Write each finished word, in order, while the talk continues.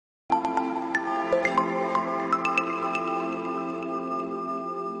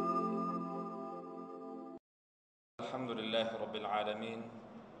لله رب العالمين،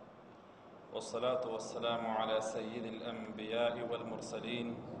 والصلاة والسلام على سيد الأنبياء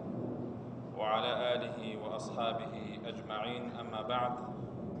والمرسلين وعلى آله وأصحابه أجمعين. أما بعد،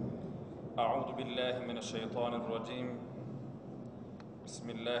 أعوذ بالله من الشيطان الرجيم. بسم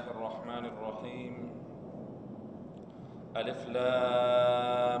الله الرحمن الرحيم. ألف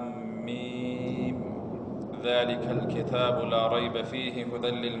لام ميم، ذلك الكتاب لا ريب فيه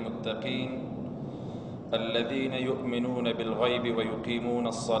هدى للمتقين الذين يؤمنون بالغيب ويقيمون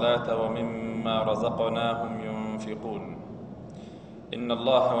الصلاة ومما رزقناهم ينفقون. إن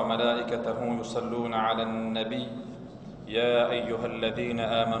الله وملائكته يصلون على النبي يا أيها الذين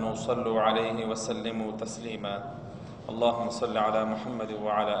آمنوا صلوا عليه وسلموا تسليما. اللهم صل على محمد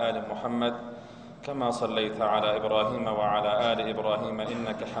وعلى آل محمد كما صليت على إبراهيم وعلى آل إبراهيم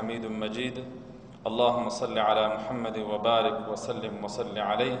إنك حميد مجيد. اللهم صل على محمد وبارك وسلم وصل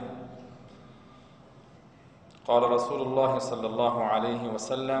عليه. قال رسول الله صلى الله عليه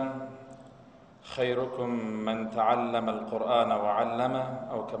وسلم: خيركم من تعلم القرآن وعلمه،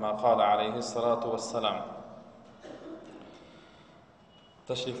 أو كما قال عليه الصلاة والسلام.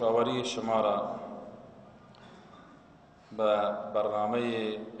 تشریف آوری شما را به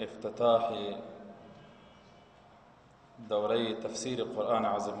برنامه افتتاح دوره تفسیر قرآن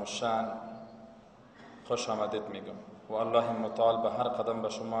عظیم الشان خوش آمدید میگم و الله متعال به هر قدم به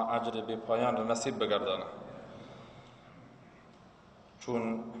شما اجر بی پایان را نصیب بگردانه.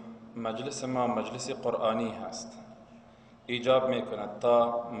 چون مجلس ما مجلس قرآنی هست، ایجاب میکند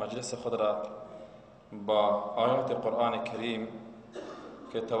تا مجلس خود را با آیات قرآن کریم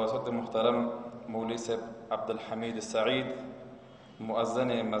که توسط محترم مولوی صاحب عبدالحمید سعید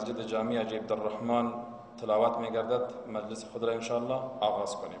مؤذن مسجد جامع حاجی عبدالرحمن تلاوت می‌گردد، مجلس خود را انشاءالله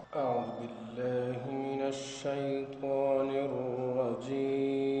آغاز کنیم. اعوذ بالله من الشیطان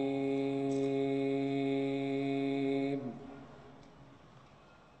الرجیم.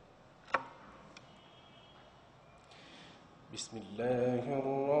 بسم الله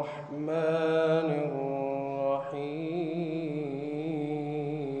الرحمن الرحیم.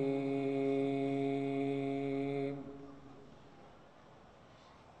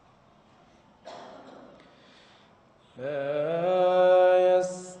 لا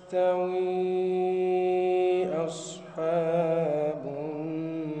يستوي أصحاب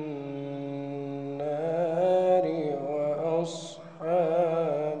النار وأصحاب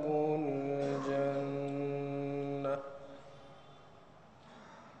الجنة.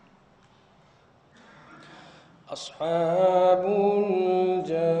 أصحاب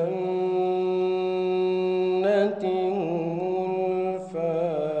الجنة هم الفائزون.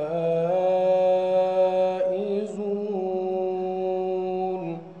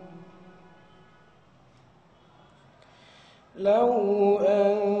 لو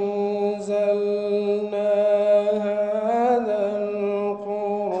أنزلنا هذا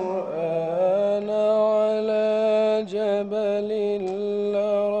القرآن على جبل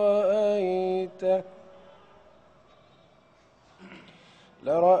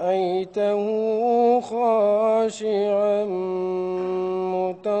لرأيته خاشعا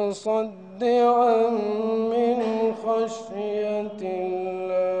متصدعا من خشية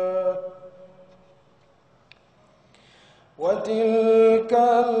الله. وتلك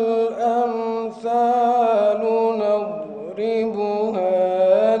الأمثال نضربها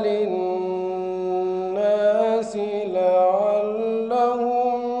للناس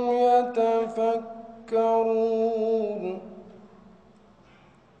لعلهم يتفكرون.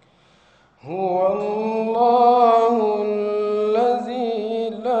 هو الله الذي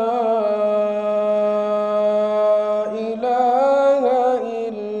لا إله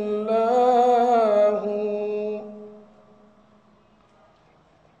إلا هو،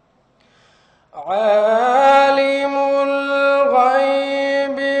 عالم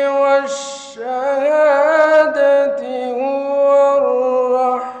الغيب والشهادة، هو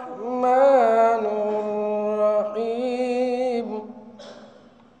الرحمن الرحيم.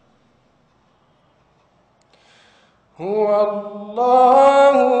 هو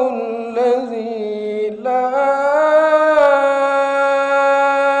الله الذي لا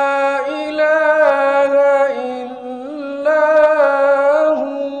إله إلا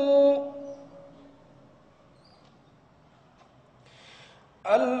هو،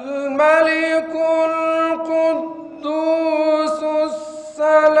 الملك القدوس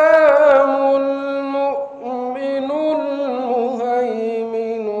السلام المؤمن المهيمن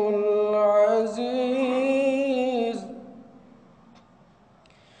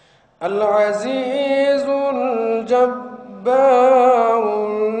العزيز الجبار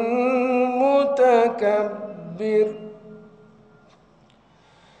المتكبر.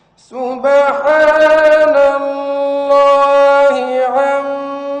 سبحان الله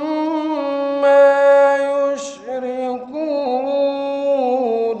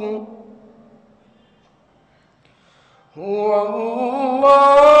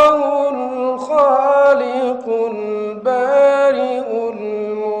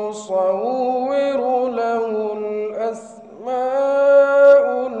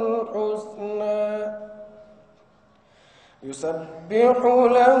يسبح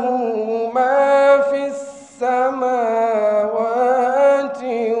له ما في السماوات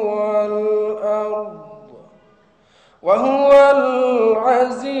والأرض وهو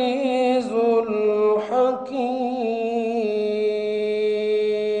العزيز الحكيم.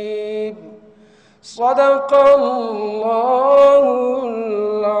 صدق الله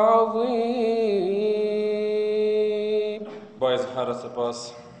العظيم. با اظهار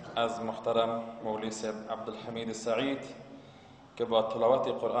سپاس از محترم مولوی صاحب عبدالحمید سعید که با تلاوت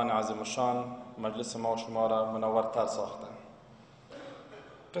قرآن عظیم الشان مجلس ما و شما را منورتر ساختند.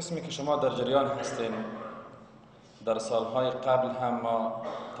 قسمی که شما در جریان هستین، در سالهای قبل هم ما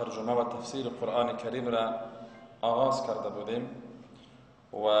ترجمه و تفسیر قرآن کریم را آغاز کرده بودیم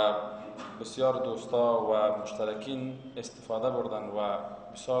و بسیار دوستا و مشترکین استفاده بردن و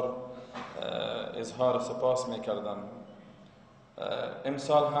بسیار اظهار سپاس میکردن.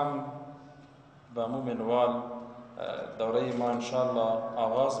 امسال هم به مو منوال دوره ما انشاءالله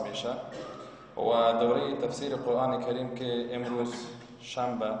آغاز میشه و دوره تفسیر قرآن کریم که امروز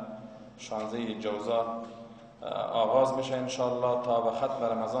شنبه 16 جوزا آغاز میشه انشاءالله تا به ختم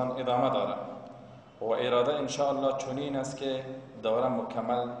رمضان ادامه داره و اراده انشاءالله چنین است که دوره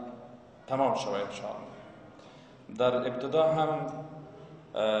مکمل تمام شود انشاءالله. در ابتدا هم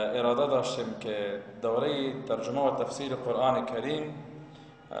اراده داشتیم که دوره ترجمه و تفسیر قرآن کریم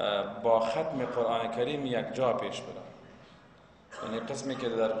با ختم قرآن کریم یک جا پیش بره. یعنی قسمی که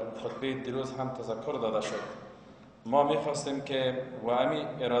در خطبه دیروز هم تذکر داده شد، ما میخواستیم که و امی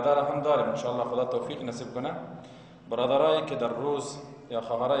اراده را هم داریم انشاءالله خدا توفیق نصیب کنه، برادرایی که در روز یا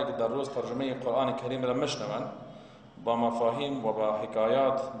خواهرایی که در روز ترجمه قرآن کریم را میشنوند با مفاهیم و با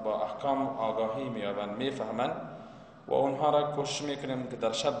حکایات با احکام آگاهی مییابند، میفهمند و اونها را کوشش میکنیم که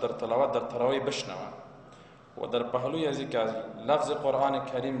در شب در تلاوت در تراویح بشنوند و در پهلوی از اینکه از لفظ قرآن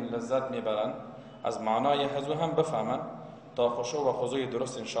کریم لذت میبرند از معنای حضور هم بفهمند تا خشوع و خضوع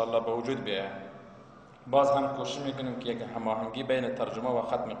درست انشاءالله به وجود بیاید. باز هم کوشش میکنیم که یک هماهنگی بین ترجمه و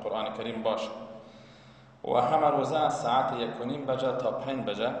ختم قرآن کریم باشه و همه روزه از ساعت 1:30 بجه تا 5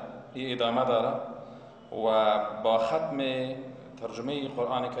 بجه این ادامه داره و با ختم ترجمه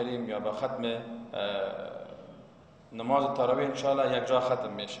قرآن کریم یا با ختم نماز تراویح انشاءالله یک جا ختم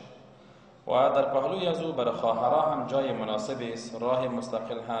میشه و در پهلوی از او برای خواهرها هم جای مناسبی است، راه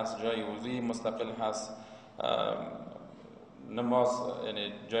مستقل هست، جای وضوئی مستقل هست، نماز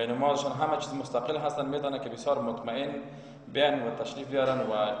یعنی جای نمازشان همه چیز مستقل هستن، میدانه که بسیار مطمئن بیان و تشریف بیارن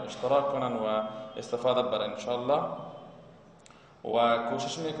و اشتراک کنن و استفاده برن انشاءالله و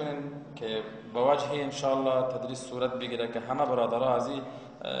کوشش میکنین که با وجه انشاءالله تدریس صورت بگیره که همه برادرها از این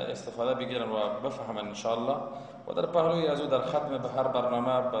استفاده بگیرن و بفهمن انشاءالله و در پهلوی از او در ختم به هر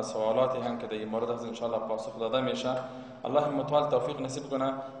برنامه به سوالاتی هم که در این مورد هست انشاءالله پاسخ داده میشه. الله متعال توفیق نصیب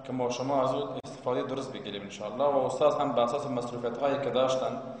کنه که ما شما از او استفاده درست بگیریم انشاءالله و استاد هم به اساس مصروفیت هایی که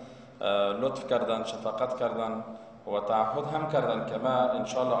داشتن لطف کردن، شفقت کردن و تعهد هم کردن که ما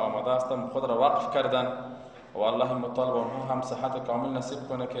انشاءالله آماده هستم خود را وقف کردن و الله متعال به اونها هم صحت کامل نصیب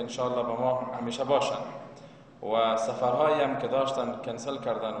کنه که انشاءالله با ما همیشه باشن و سفرهایی هم که داشتن کنسل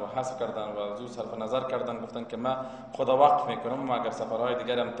کردن و حذف کردن و زود صرف نظر کردن، گفتن که ما خدا وقف میکنم، ما اگر سفرهای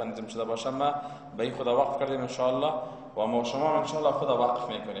دیگر هم تنظیم شده باشه ما به این خدا وقف کردیم انشاءالله و ما شما انشاءالله خدا وقف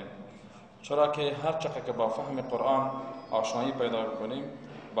میکنیم، چرا که هر چقدر که با فهم قرآن آشنایی پیدا کنیم،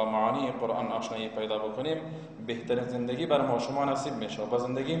 با معانی قرآن آشنایی پیدا بکنیم، بهترین زندگی بر ما شما نصیب میشه و با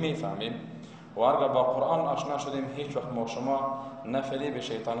زندگی میفهمیم و اگر با قرآن آشنا شدیم هیچ وقت ما شما نه فریب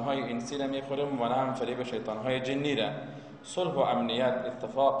شیطانهای انسی را میخوریم و نه هم فریب شیطانهای جنی را. صلح و امنیت،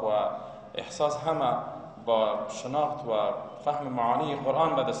 اتفاق و احساس همه با شناخت و فهم معانی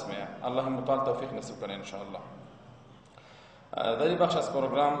قرآن به دست میاد. الله متعال توفیق نصیب کنه انشاءالله. در این بخش از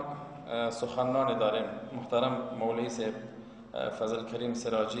پروگرام سخنرانی داریم. محترم مولوی صاحب فضل کریم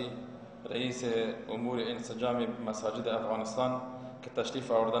سراجی رئیس امور انسجام مساجد افغانستان که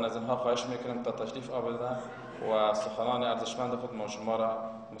تشریف آوردن، از اینها خواهش میکنم تا تشریف آوردن و سخنان ارزشمند خود ما شما را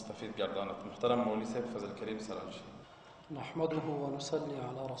مستفید گرداند. محترم مولوی صاحب فضل کریم سراجی. نحمده ونصلي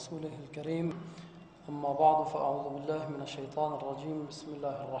على رسوله الكريم. أما بعد فأعوذ بالله من الشيطان الرجيم. بسم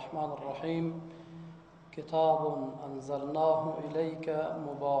الله الرحمن الرحيم. كتاب أنزلناه إليك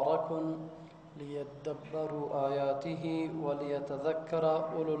مبارك ليدبروا آياته وليتذكر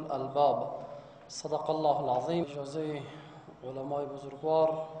أولو الألباب. صدق الله العظيم. اجازه علمای بزرگوار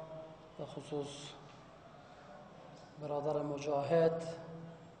به خصوص برادر مجاهد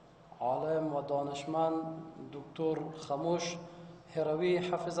عالم و دانشمند دکتر خموش هروی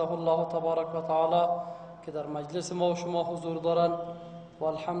حفظه الله تبارک و تعالی که در مجلس ما و شما حضور دارند و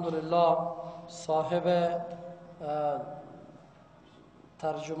الحمدلله صاحب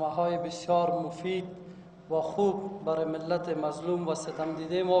ترجمه های بسیار مفید و خوب برای ملت مظلوم و ستم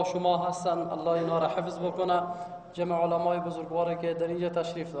دیده ما و شما هستن. الله اینا را حفظ بکنه. جمع علمای بزرگواری که در اینجا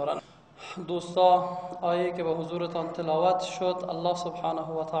تشریف دارن. دوستا، آیه که به حضورتان تلاوت شد، الله سبحانه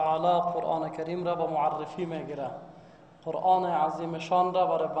و تعالی قرآن کریم را به معرفی میگیره. قرآن عظیم شان را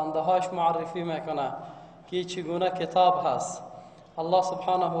برای بنده هاش معرفی میکنه که چگونه کتاب هست. الله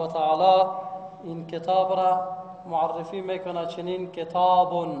سبحانه و تعالی این کتاب را معرفی میکنه چنین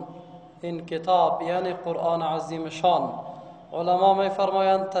کتاب، این کتاب یعنی قرآن عظیم شان. علما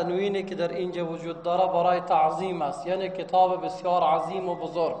میفرمایند تنوینی که در اینجا وجود داره برای تعظیم است، یعنی کتاب بسیار عظیم و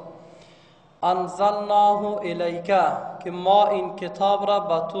بزرگ. انزلناه الیک، که ما این کتاب را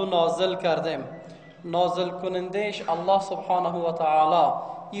به تو نازل کردیم. نازل کنندش الله سبحانه و تعالی.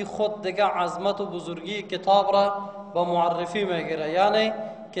 این خود دیگه عظمت و بزرگی کتاب را به معرفی میگیره، یعنی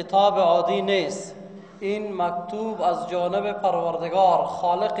کتاب عادی نیست. این مکتوب از جانب پروردگار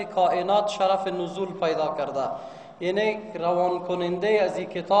خالق کائنات شرف نزول پیدا کرده، یعنی روان کننده از این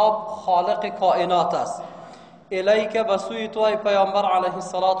کتاب خالق کائنات است. الیک، بسوی تو ای پیامبر علیه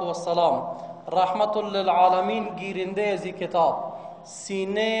السلام، رحمت للعالمین گیرنده از این کتاب.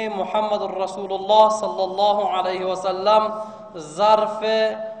 سینه محمد رسول الله صلی الله علیه و سلم ظرف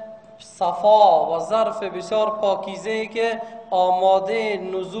صفا و ظرف بسیار پاکیزه که آماده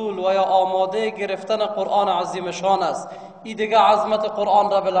نزول و یا آماده گرفتن قرآن عظیم شان است. این دیگه عظمت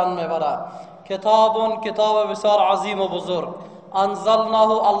قرآن را بلند میبره. کتاب بسیار عظیم و بزرگ.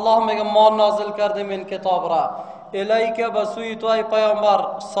 انزلناه، الله میگه ما نازل کردیم این کتاب را. الیک، بسوی تو ای پیامبر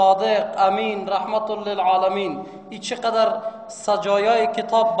صادق امین رحمت للعالمین. این چقدر سجایای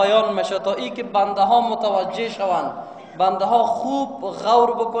کتاب بیان میشه تا ای که بنده ها متوجه شوند، بنده ها خوب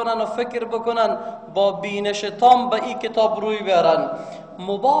غور بکنن و فکر بکنن، با بینش تام به این کتاب روی بیارن.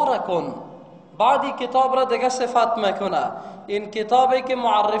 مبارکون، بعدی کتاب را دیگه صفت میکنه. این کتابی که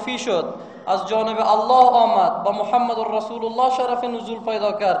معرفی شد از جانب الله آمد، با محمد رسول الله شرف نزول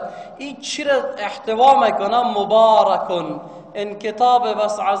پیدا کرد، این چی را احتوا میکنه؟ مبارکون، این کتاب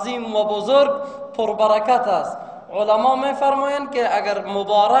بس عظیم و بزرگ پربرکت است. علما میفرمایند که اگر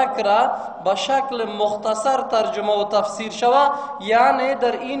مبارک را به شکل مختصر ترجمه و تفسیر شود، یعنی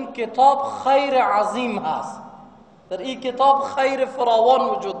در این کتاب خیر عظیم هست، در این کتاب خیر فراوان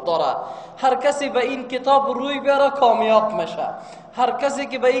وجود داره. هر کسی به این کتاب روی بیاره کامیاب میشه. هر کسی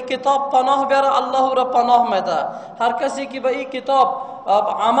که به این کتاب پناه بیاره الله را پناه میده. هر کسی که به این کتاب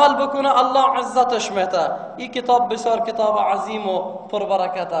عمل بکنه الله عزتش میده. این کتاب بسیار کتاب عظیم و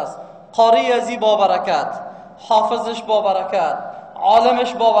پربرکت است. قاری ازی با برکت، حافظش با برکت،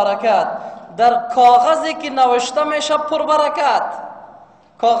 عالمش با برکت. در کاغذی که نوشته میشه پربرکت.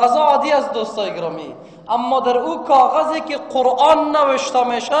 کاغذ عادی از دوستای گرامی، اما در او کاغذی که قرآن نوشته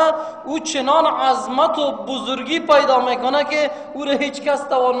میشه او چنان عظمت و بزرگی پیدا میکنه که او را هیچ کس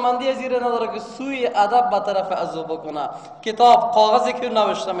توانمندی از این نداره که سوی ادب به طرف از او بکنه. کتاب کاغذی که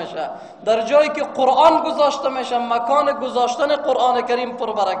نوشته میشه، در جایی که قرآن گذاشته میشه، مکان گذاشتن قرآن کریم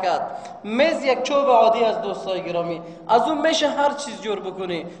پربرکت. میز یک چوب عادی از دوستای گرامی، از اون میشه هر چیز جور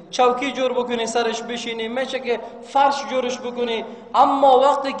بکنی، چوکی جور بکنی سرش بشینی، میشه که فرش جورش بکنی. اما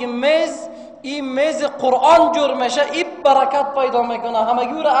وقتی که این میز قرآن جور میشه، این برکت پیدا میکنه،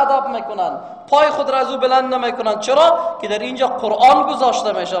 همگی را ادب میکنن، پای خود را از او بلند نمیکنن. چرا؟ که در اینجا قرآن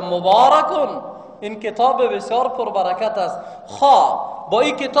گذاشته میشه. مبارکون، این کتاب بسیار پربرکت است. با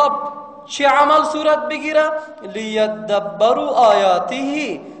این کتاب چه عمل صورت بگیره؟ لیدبروا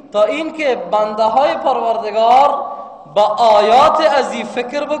آیاته، تا این که بنده های پروردگار با آیات ازی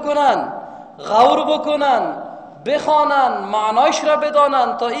فکر بکنن، غور بکنن، بخوانن، معنایش را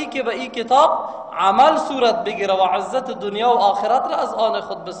بدانن، تا ای که به این کتاب عمل صورت بگیره و عزت دنیا و آخرت را از آن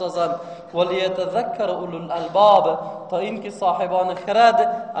خود بسازن. ولیتذکر اولو الالباب، تا این که صاحبان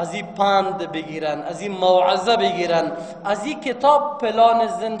خرد از این پند بگیرن، از این موعظه بگیرن، از این کتاب پلان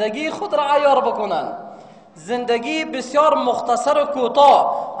زندگی خود را عیار بکنن. زندگی بسیار مختصر و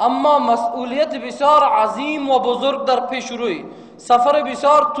کوتاه، اما مسئولیت بسیار عظیم و بزرگ در پیش روی، سفر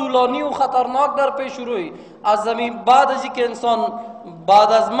بسیار طولانی و خطرناک در پیش روی. از زمین بعد از اینکه انسان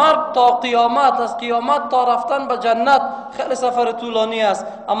بعد از مرگ تا قیامت، از قیامت تا رفتن به جنت خیلی سفر طولانی است،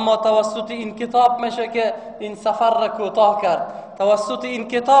 اما توسط این کتاب میشه که این سفر را کوتاه کرد. توسط این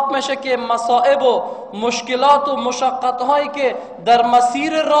کتاب میشه که مصائب و مشکلات و مشقت هایی که در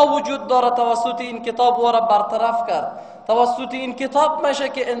مسیر راه وجود داره توسط این کتاب او را برطرف کرد. توسط این کتاب میشه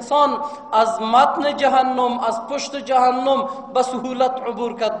که انسان از متن جهنم، از پشت جهنم به سهولت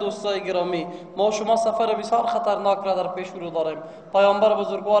عبور کرد. دوستای گرامی، ما شما سفر بسیار خطرناک را در پیش رو داریم. پیامبر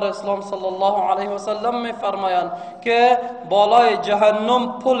بزرگوار اسلام صلی الله علیه و سلم میفرمایند که بالای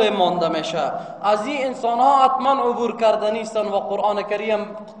جهنم پل مانده میشه، از این انسان ها حتما عبور کردنی نیستن و قرآن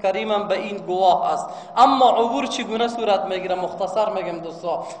کریم به این گواه است. اما عبور چگونه صورت میگیره؟ مختصر میگم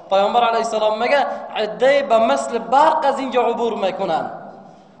دوستا. پیامبر علیه السلام میگه عده به مثل برق از اینجا عبور میکنن،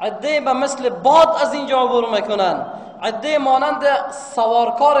 عده به مثل باد از اینجا عبور میکنن، عده مانند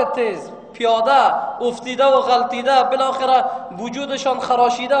سوارکار تیز پیاده افتیده و غلطیده، بالاخره وجودشان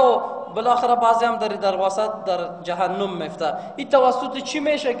خراشیده و بالاخره بعضی هم در وسط در جهنم میفته. این توسط چی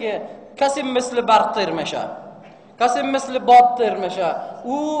میشه که کسی مثل برق تیر میشه، کسی مثل باد تیر میشه؟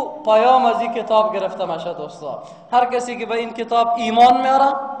 او پیام از این کتاب گرفته میشه. دوستا، هر کسی که به این کتاب ایمان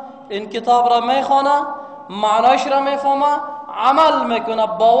میاره، این کتاب را میخونه، معناش را میفهمه، عمل میکنه،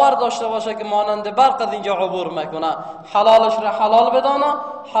 باور داشته باشه که مانند برق از اینجا عبور میکنه، حلالش را حلال بدانه،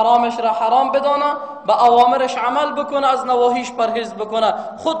 حرامش را حرام بدانه، به اوامرش عمل بکنه، از نواهیش پرهیز بکنه،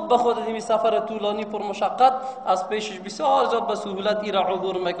 خود به خود این سفر طولانی پر مشقت از پیشش بسیار زیاد به سهولت ای را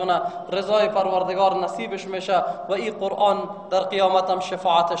عبور میکنه، رضای پروردگار نصیبش میشه و این قرآن در قیامت هم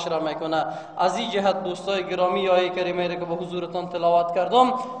شفاعتش را میکنه. از این جهت دوستای گرامی آیه کریمه را که به حضورتان تلاوت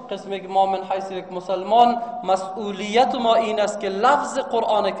کردم، قسمی که ما من حیث یک مسلمان مسئولیت ما این است که لفظ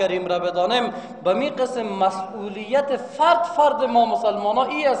قرآن کریم را بدانیم. به می قسم مسئولیت فرد ما مسلمان ها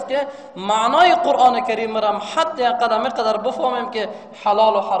ای است که معنای قرآن کریم را حد اقل قدر بفهمیم که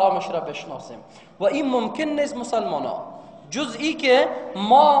حلال و حرامش را بشناسیم. و این ممکن نیست مسلمان ها جز ای که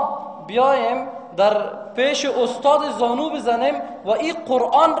ما بیایم در پیش استاد زانو بزنیم و این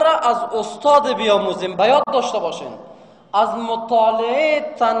قرآن را از استاد بیاموزیم. باید داشته باشین از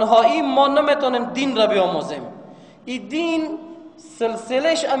مطالعه تنهایی ما نمیتونیم دین را بیاموزیم. این دین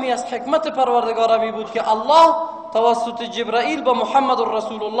سلسلش امی از حکمت پروردگار می بود که الله توسط جبرائیل به محمد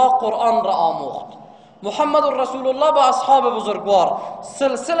رسول الله قرآن را آموخت. محمد رسول الله به اصحاب بزرگوار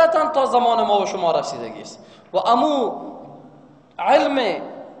سلسلتا تا زمان ما و شما رسیدگی است. و امو علم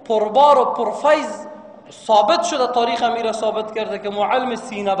پربار و پرفیض ثابت شده، تاریخ امیر ثابت کرده که علم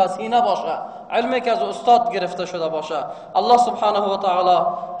سینه به سینه باشه، علمی که از استاد گرفته شده باشه. الله سبحانه و تعالی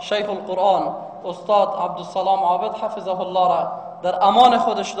شیخ القرآن استاد عبدالسلام عابد حفظه الله را در امان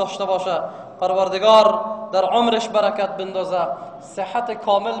خودش داشته باشه، پروردگار در عمرش برکت بندازه، صحت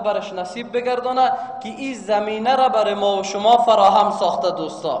کامل برش نصیب بگردانه که این زمینه را برای ما و شما فراهم ساخته.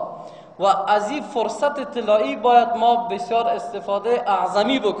 دوستا، و از این فرصت طلایی باید ما بسیار استفاده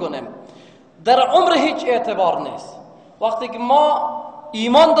اعظمی بکنیم. در عمر هیچ اعتبار نیست. وقتی که ما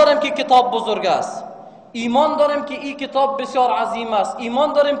ایمان داریم که کتاب بزرگ است، ایمان داریم که این کتاب بسیار عظیم است،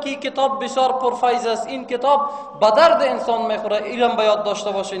 ایمان داریم که این کتاب بسیار پرفیض است، این کتاب به درد انسان میخوره، اینم باید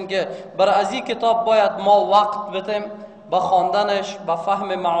داشته باشین که برای از این کتاب باید ما وقت بدیم به خواندنش، به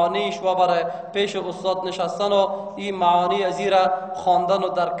فهم معانیش و برای پیش استاد نشستن و این معانی از این را خواندن و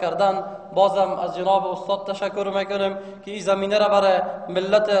درک کردن. بازم از جناب استاد تشکر میکنیم که این زمینه را برای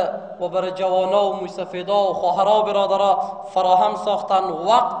ملت و برای جوانا و موسفیدا و خواهرا و برادرها فراهم ساختن،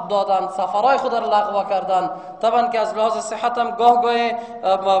 وقت دادن، سفرهای خود را لغو کردن. طبعا که از لحاظ صحت هم گاه گاهی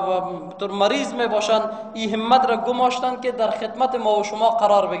مریض می باشن، این همت را گماشتن که در خدمت ما و شما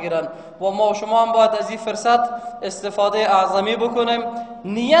قرار بگیرن و ما و شما هم باید از این فرصت استفاده اعظمی بکنیم،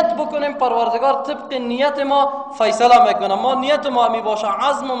 نیت بکنیم. پروردگار طبق نیت ما فیصله میکنه. ما نیت ما می باشه،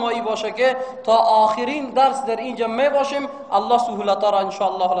 عزم ما ای باشه که تا آخرین درس در اینجا می باشیم. الله سهولت را ان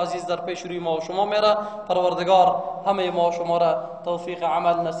شاء الله العزیز در پیش روی ما و شما میره. پروردگار همه ما و شما را توفیق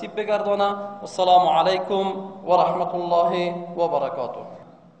عمل نصیب بگردانه. السلام علیکم و رحمت الله و برکاته.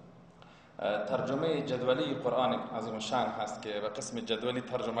 ترجمه جدولی قرآن عظیم شان هست که به قسم جدولی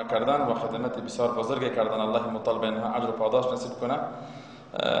ترجمه کردن و خدمت بسیار بزرگ کردن. الله مطالب اینها اجر و پاداش نصیب کنه.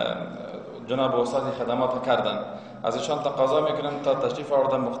 جناب استاد خدمات کردن، از ایشان تقاضا میکنم تا تشریف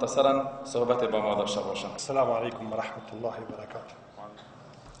آوردن مختصرا صحبت با ما داشته باشن. السلام علیکم و رحمت الله و برکاته.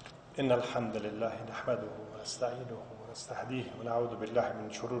 ان الحمد لله نحمده و نستعینه و نستهدیه و نعوذ بالله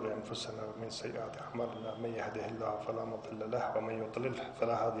من شرور انفسنا و من سیئات اعمالنا. من یهده الله فلا مضل له و من یضلل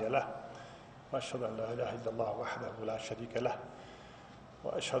فلا هادی له. واشهد ان لا اله الا الله وحده لا شريك له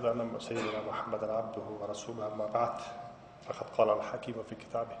واشهد ان سيدنا محمدا عبده ورسوله. اما بعد، فقد قال الحكيم في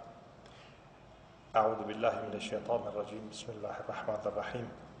كتابه: اعوذ بالله من الشيطان الرجيم. بسم الله الرحمن الرحيم.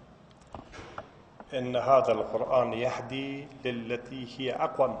 ان هذا القرآن يهدي للتي هي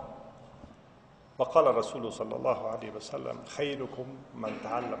اقوم. وقال الرسول صلى الله عليه وسلم: خيركم من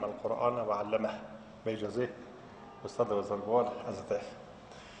تعلم القرآن وعلمه. به اجازه استاد بزرگوار حضرت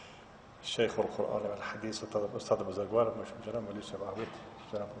شیخ القرآن و الحدیث استاد بزرگوار مشم جناب ولی شبابی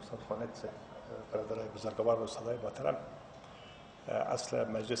جناب استاد خانت برادرای بزرگوار و استادای محترم، اصل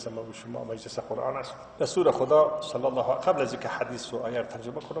مجلس ما و شما مجلس قرآن است. رسول خدا صلی الله قبل از اینکه حدیث و آیه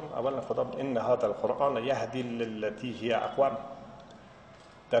ترجمه کنم اولا خدا ان هذا القرآن یهدی للتی هی اقوم،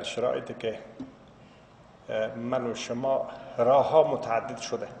 در شرایطی که من و شما راه ها متعدد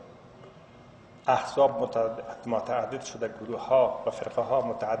شده، احزاب متعدد شده، گروه ها و فرقه ها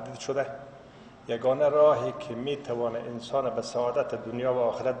متعدد شده، یگانه راهی که میتوانه انسان به سعادت دنیا و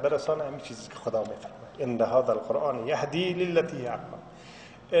آخرت برسانه همین چیزی که خدا میفرماید ان هذا القرآن یهدی للتی هی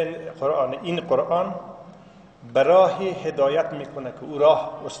اقوم. این قرآن به راهی هدایت میکنه که او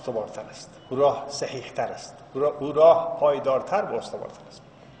راه استوارتر است، او راه صحیح تر است، او راه پایدارتر و استوارتر است.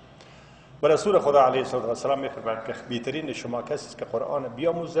 و رسول خدا علیه السلام میفرماید که بهترین شما کسی است که قرآن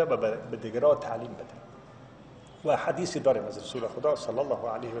بیاموزه و به دیگران تعلیم بده. و حدیثی داریم از رسول خدا صلی الله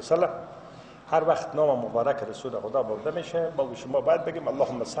علیه و سلم، هر وقت نام مبارک رسول خدا برده میشه با شما باید بگیم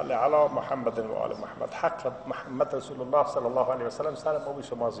اللهم صل علی محمد و آل محمد. حق محمد رسول الله صلی الله علیه و سلم سر ما و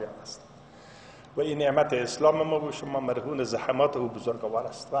شما زیاد است و این نعمت اسلام ما و شما مرهون زحمات او بزرگوار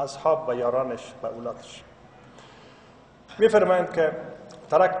است و اصحاب و یارانش و اولادش. میفرمایند که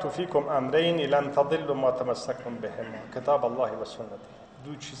ترکت فیکم امرین لن تضلوا ما تمسکتم بهما کتاب الله و سنتی.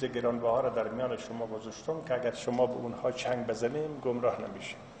 دو چیز گرانبها را در میان شما گذاشتم که اگر شما به اونها چنگ بزنیم گمراه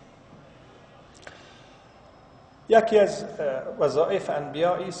نمیشیم. یکی از وظایف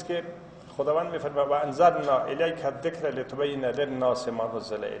انبیاء است که خداوند میفرماید و انزلنا الیک الذکر لتبین للناس ما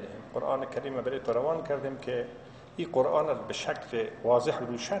نزل الیهم. قرآن کریم برای تو روان کردیم که این قرآن را به شکل واضح و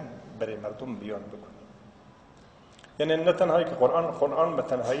روشن برای مردم بیان بکنیم. یعنی نه تنهایی که قرآن به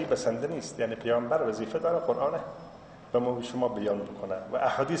تنهایی بسنده نیست، یعنی پیامبر وظیفه داره قرآن به ما و شما بیان بکنه و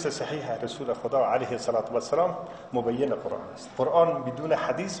احادیث صحیح رسول خدا علیه السلام مبین قرآن است. قرآن بدون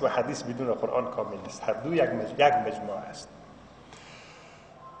حدیث و حدیث بدون قرآن کامل نیست، هر دو یک مجموعه است.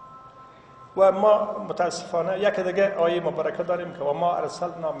 و ما متاسفانه یک دیگه آیه مبارکه داریم که و ما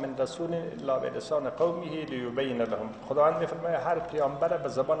ارسلنا من رسول الا بلسان قومه لیبین لهم. خداوند میفرماید هر پیامبر به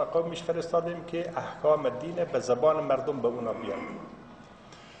زبان قومش فرستادیم که احکام دین به زبان مردم به اونا بیاره.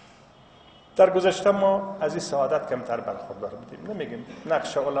 در گذشته ما از این سعادت کمتر برخوردار بودیم. نمیگیم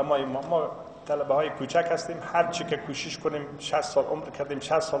نقش علمای ما طلبه های کوچک هستیم، هر چی که کوشش کنیم 60 سال عمر کردیم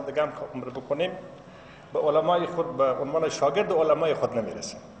 60 سال دیگه هم عمر بکنیم به علمای خود به عنوان شاگرد علمای خود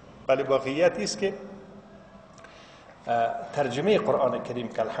نمیرسیم. ولی واقعیت است که ترجمه قرآن کریم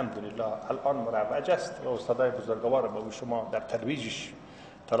که الحمدلله الان مروج است و استادای بزرگوار با شما در ترویجش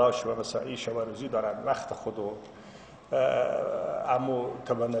تلاش و مساعیش و روزی دارن، وقت خود و امو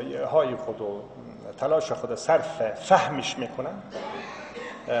توانایی های خود و تلاش خود صرف فهمش میکنن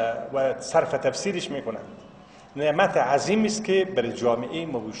و صرف تفسیرش میکنن. نعمت عظیمی است که برای جامعه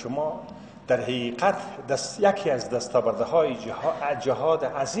ما و شما در حقیقت یکی از دستاوردهای جهاد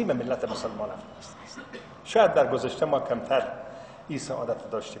عظیم ملت مسلمان است. شاید در گذشته ما کمتر این سعادت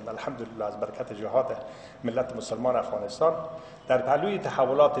داشتیم. الحمدلله از برکت جهاد ملت مسلمان افغانستان در پهلوی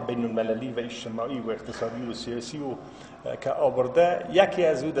تحولات بین المللی و اجتماعی و اقتصادی و سیاسی و که آورده یکی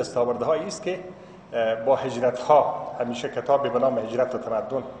از او دستاوردهایی است که با هجرت ها، همیشه کتابی به نام هجرت و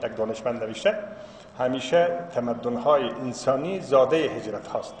تمدن یک دانشمند نوشته، همیشه تمدن های انسانی زاده هجرت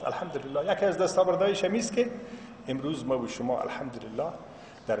هاست. الحمدلله یکی از دستاوردهایش همین است که امروز ما و شما الحمدلله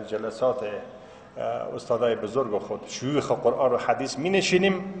در جلسات استادای بزرگ خود شیوخ قرآن و حدیث می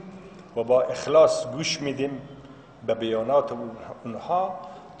نشینیم و با اخلاص گوش میدیم به بیانات اونها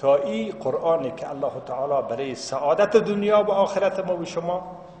تا این قرآنی که الله تعالی برای سعادت دنیا و آخرت ما و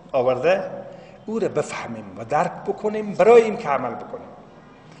شما آورده او را بفهمیم و درک بکنیم برای این که عمل بکنیم.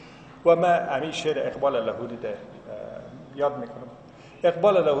 و ما همین شعر اقبال لاهوری یاد میکنم.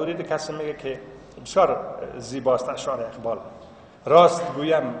 اقبال لاهوری کسی میگه که بسیار زیباست اشعار اقبال. راست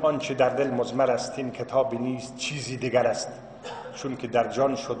گویم آنچه در دل مضمر است این کتابی نیست چیزی دیگر است، چون که در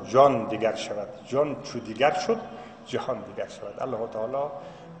جان شد جان دیگر شود، جان چو دیگر شد جهان دیگر شود. الله تعالی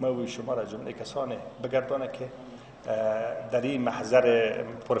ما و شما را جمله کسانی بگردانه که در این محضر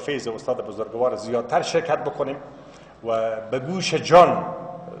پرفیض استاد بزرگوار زیادتر شرکت بکنیم و به گوش جان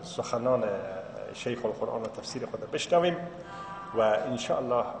سخنان شیخ القرآن و تفسیر خود بشنویم و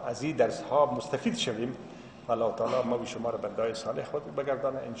انشاءالله از این درس ها مستفید شویم. الله تعالی ما و شما را بنده‌های صالح خود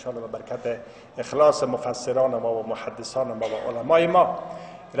بگردانه انشاءالله به برکت اخلاص مفسران ما و محدثان ما و علمای ما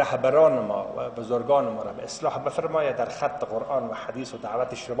رهبران ما و بزرگان ما را به اصلاح بفرماید، در خط قرآن و حدیث و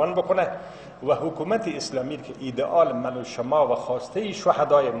دعوتش روان بکنه و حکومت اسلامی که ایدئال من و شما و خواسته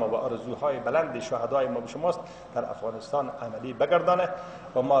شهدای ما و آرزوهای بلند شهدای ما و شماست در افغانستان عملی بگردانه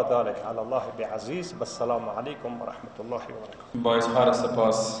و ما ذلك علی الله بعزیز. السلام علیکم و رحمت الله و برکاته. با اظهار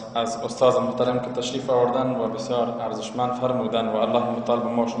سپاس از استاد محترم که تشریف آوردن و بسیار ارزشمند فرمودن و الله متعال به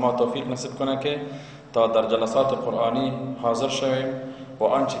ما شما توفیق نصیب کنه که تا در جلسات قرآنی حاضر شویم و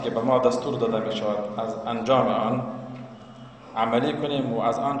آنچه که به ما دستور داده می شود از انجام آن عملی کنیم و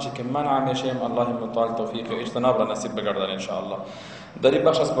از آنچه که منع می شویم الله متعال توفیق اجتناب را نصیب بگردن ان شاء الله. در این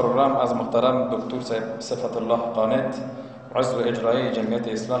بخش از پروگرام از محترم دکتر صفت الله قانت عضو اجرایی جمعیت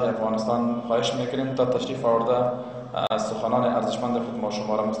اصلاح افغانستان خواهش میکنیم تا تشریف آورده از سخنان ارزشمند خود ما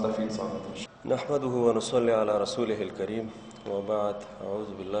شما را مستفید سازد. نحمده و نصلی علی رسوله الکریم و بعد. اعوذ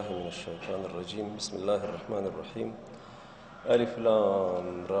بالله من الشیطان الرجیم. بسم الله الرحمن الرحیم. الف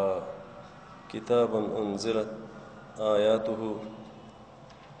لام را کتاب انزلت آیاته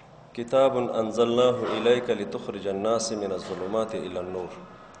کتاب انزلناه الیک لتخرج الناس من الظلمات الى النور.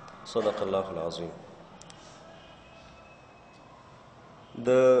 صدق الله العظیم. د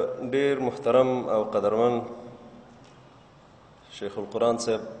ډیر محترم او قدرمن شیخ القرآن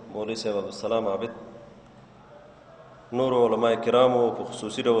صاحب مولوی صاحب عبدالسلام عابد، نور علماء کرامو په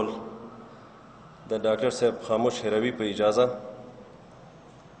خصوصي ډول د ډاکټر صاحب خاموش هروي په اجازه،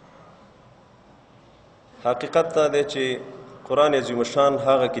 حقیقت دا دی چې قرآن عظیم الشان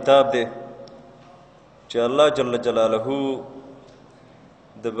هغه کتاب دی چې الله جل جلاله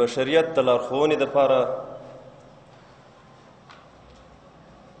د بشریت د لارښوونې دپاره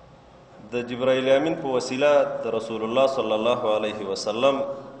د جبرائیل امین په وسیله د رسول الله صلی الله علیه وسلم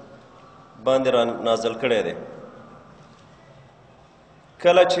باندې را نازل کړی دی.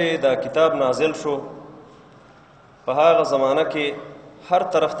 کله چې دا کتاب نازل شو په هغه زمانه کې هر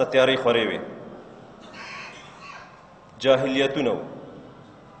طرف ته تیاری خورې وې، جاهلیتونه،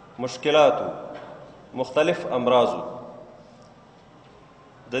 مشکلاتو، مختلف امراضو.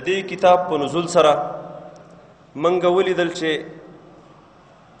 د دې کتاب په نزول سره موږ ولیدل چې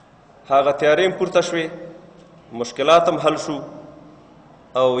هغه تیارې هم پورته شوې، مشکلات هم حل شو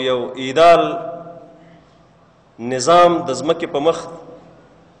او یو ایدال نظام د ځمکې په مخ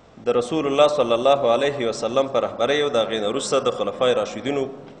د رسول الله صلی الله علیه وسلم په رهبرۍ او د هغې نه وروسته د خلفای راشدینو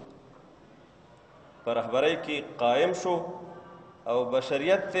په رهبرۍ کې قایم شو او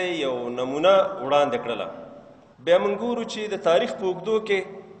بشریت ته یو نمونه وړاندې کړله. بیا موږ ګورو چې د تاریخ په اوږدو کې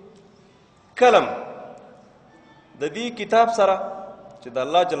کلم د دې کتاب سره چې د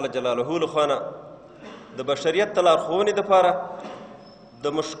الله جل جلاله لخوا نه د بشریت د لارښوونې دپاره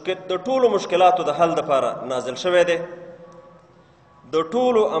د ټولو مشکلاتو د حل دپاره نازل شوی دی. د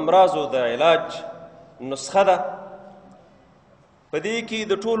ټولو امراضو د علاج نسخه ده، په دې کې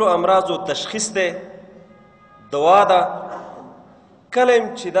د ټولو امراضو تشخیص دی، دوا ده. کله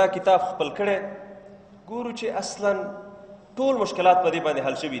چې دا کتاب خپل کړی ګورو چې اصلا ټول مشکلات په دې باندې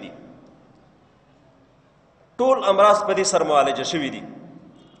حل شوي دي، ټول امراض په دې سر معالجه شوي دي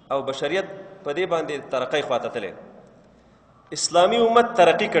او بشریت په دې باندې ترقۍ خواته تللی. اسلامي امت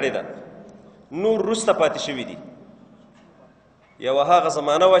ترقي کړې ده، نور وروسته پاتې شوي دي. یوه هغه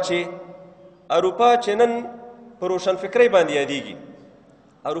زمانه وه چې اروپا چې نن په روشنفکرۍ باندې یادیږي،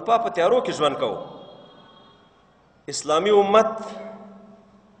 اروپا په تیارو کې ژوند کوو. اسلامي امت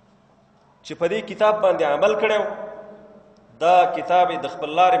چې په دې کتاب باندې عمل کړی، دا کتاب یې د خپل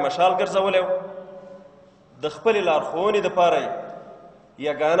لارې مشال ګرځولی، د خپلې لارښوونې دپاره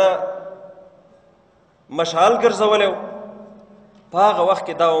یګانه مشال ګرځولی. په هغه وخت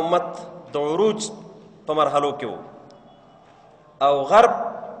کې دا امت د عروج په مرحلو کې و او غرب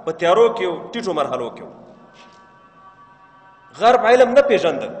په تیارو کې و، ټیټو مرحلو کې و. غرب علم نه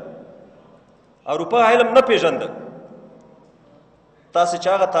پیژنده، اروپا علم نه پیژنده. تاسې چې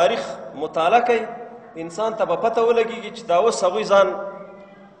هغه تاریخ مطالعه کوئ انسان ته به پته ولګېږي چې دا اوس هغوی ځان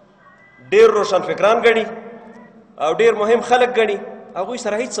ډېر روشنفکران ګڼي او ډېر مهم خلک ګڼي، هغوی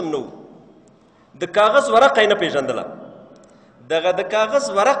سره هیڅ هم نه و. د کاغذ ورقه یې نه پیژندله. دغه د کاغذ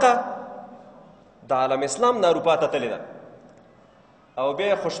ورقه د عالم اسلام نه اروپا ته تللې ده او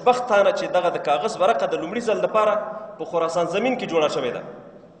بیا خوشبختانه چې دغه د کاغذ ورقه د لومړي ځل لپاره په خراسان زمین کې جوړه شوې ده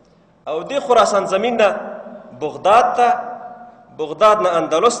او دې خراسان زمین نه بغداد ته، بغداد نه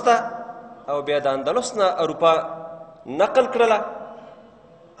اندلس ته او بیا د اندلس نه اروپا نقل کړله.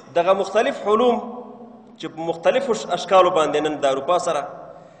 دغه مختلف علوم چې په مختلفو اشکالو باندې نن د اروپا سره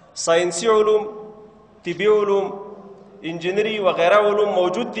ساینسي علوم، طبي علوم، انجینری وغیره علوم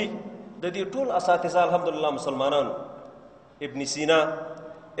موجود دي. د دې ټول اساتذه الحمدلله مسلمانانو، ابن سینا،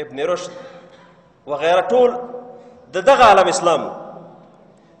 ابن رشد وغیره ټول د دغه عالم اسلام.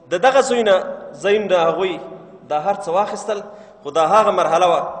 د دغه ځایونه هغوی دا هر څه واخیستل، خو دا هغه مرحله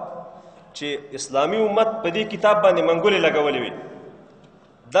وه چې اسلامي امت په دې کتاب باندې منګولې لګولې وې.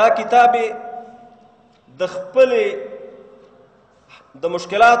 دا کتاب یې د خپلې د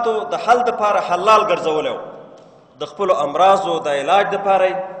مشکلاتو د حل دپاره حلال ګرځولی و، د خپلو امراضو د علاج دپاره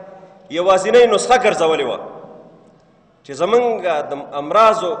یې یوازینۍ نسخه ګرځولې وه چې زمونږ د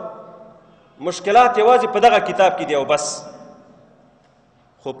امراضو مشکلات یوازې په دغه کتاب کې دی او بس.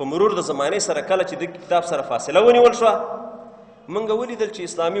 خو په مرور د زمانې سره کله چې د کتاب سره فاصله ونیول شوه، موږ ولیدل چې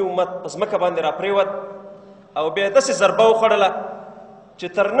اسلامي امت په ځمکه باندې راپرېوت او بیا یې داسې ضربه وخوړله چې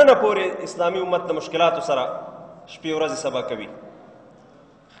تر ننه پورې اسلامي امت د مشکلاتو سره شپې ورځې سبا کوي.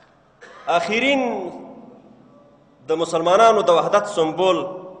 آخرین د مسلمانانو د وحدت سمبول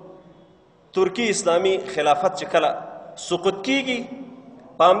ترکی اسلامي خلافت چې کله سقوط کیږي،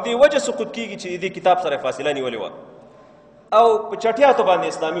 په همدې وجه سقوط کیږي چې د دې کتاب سره فاصله نیولې وه او په چټیاتو باندې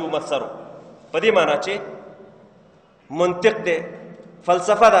اسلامي امت سر په دې معنا چې منطق دی،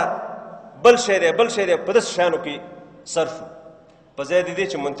 فلسفه ده، بل شی دی په داسې شیانو کې سر شو، په ځای د دې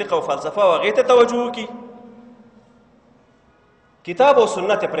چې منطق او فلسفه او هغې ته توجه وکړي. کتاب او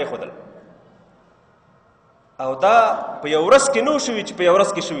سنت یې پرېښودل او دا په یو ورځ کې نه شوي چې په یو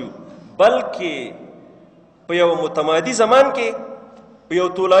ورځ کې شوي، بلکې په یو متمادي زمان کې، په یو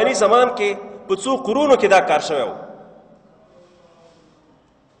طولاني زمان کې، په څو قرونو کې دا کار شوی و.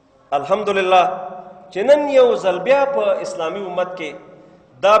 الحمدلله چې نن یو ځل بیا په اسلامي امت کې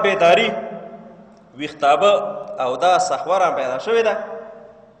دا بیداری ویښتابه او دا صحوه را پیدا شوې ده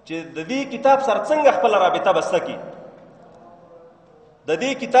چې د دې کتاب سره څنګه خپله رابطه بسته کړي، د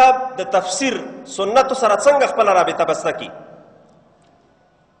دې کتاب د تفسیر سنتو سره څنګه خپله رابطه بسته کړي.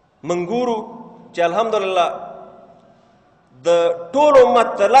 موږ ګورو چې الحمدلله د ټول امت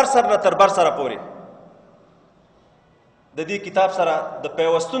د لر سر نه تر بر سره پورې د دې کتاب سره د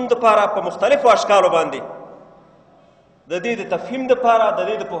پیوستون دپاره په مختلفو اشکالو باندې د دې د تفهیم دپاره، د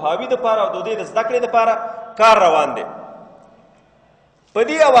دې د پوهاوي دپاره او د دې د زده کړې دپاره کار روان دی. په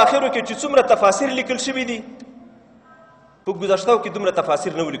دې اواخرو کې چې څومره تفاسیر لیکل شوي دي، په ګذشتو کې دومره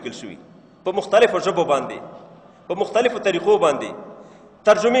تفاسیر نه لیکل شوي، په مختلفو ژبو باندې، په مختلفو طریقو باندې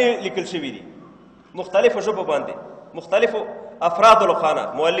ترجمې لیکل شوي دي، مختلفو ژبو باندې، مختلفو افرادو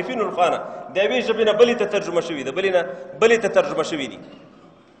لخوا، مؤلفینو لخوا د یوې ژبې نه بلې ته ترجمه شوي، د بلې نه بلې ته ترجمه شوي دي.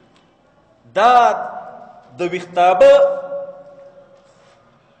 دا د ویښتابه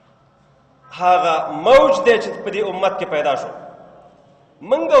هغه موج دی چې په دې امت کې پیدا شو.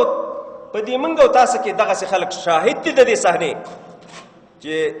 موږ او تاسو کې دغسې خلک شاهد دي د دې صحنې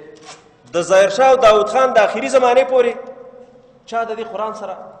چې د ظاهرشاه او داود خان د آخري زمانې پورې چا د دې قرآن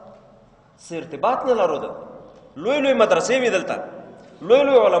سره څه ارتباط نه لرلو. لوی لوی مدرسې وې دلته، لوی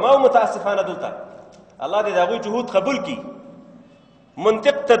لوی علماو متاسفانه دلته، الله دې د هغوی جهود قبول کړي.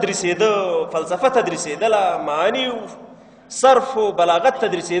 منطق تدریسېده، فلسفه تدریسېدله، معانی و صرف و بلاغت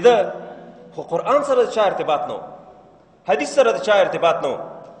تدریسېده، خو قرآن سره د چا ارتباط نه و، حدیث سره د چا ارتباط نه و.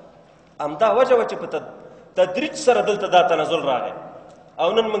 همدا وجه وه چې په تدریج سره دلته دا تنزل راغی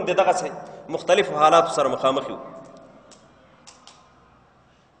او نن موږ د دغسې مختلفو حالاتو سره مخامخ یو.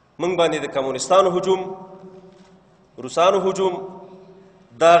 موږ باندې د کمونستانو هجوم، روسانو هجوم،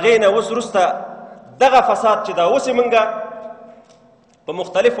 د هغې نه اوس وروسته دغه فساد چې دا اوس یې موږ په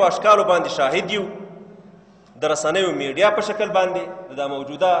مختلفو اشکالو باندې شاهد یو، د رسنیو میډیا په شکل باندې، د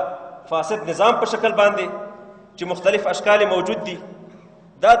موجوده فاسد نظام په شکل باندې چې مختلف اشکال موجود دي،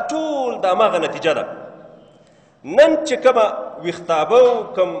 دا ټول د هماغه نتیجه ده. نن چې کومه ویښتابه او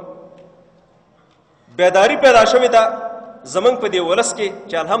کوم بیداري پیدا شوې ده زمونږ په دې ولس کې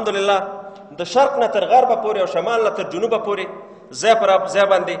چې الحمدلله د شرق نه تر غربه پورې او شمال نه تر جنوبه پورې ځای پر ځای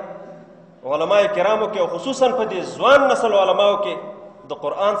باندې علماء کرامو کې او خصوصا په دې ځوان نسل علماو کې د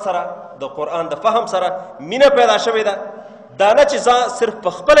قرآن سره، د قرآن د فهم سره مینه پیدا شوې ده. دا نه چې صرف په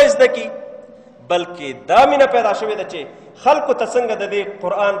خپله زده کړي، بلکې دا مینه پیدا شوې ده چې خلکو ته څنګه د دې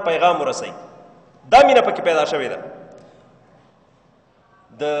قرآن پیغام ورسوي، دا مینه پکې پیدا شوې ده.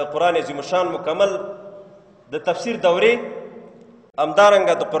 د قرآن عظیم الشان مکمل د تفسیر دورې،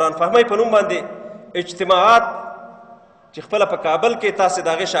 همدارنګه د قرآن فهمۍ په نوم باندې اجتماعات چې خپله په کابل کې تاسې د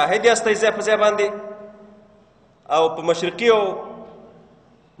هغې شاهد یاستئ ځای په ځای باندې، او په مشرقي او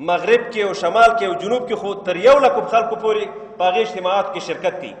مغرب کې او شمال کې او جنوب کې خو تر 100,000 خلکو پورې په هغې اجتماعات کې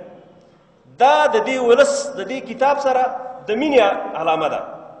شرکت کوي. دا د دې ولس د دې کتاب سره د مینې علامه ده.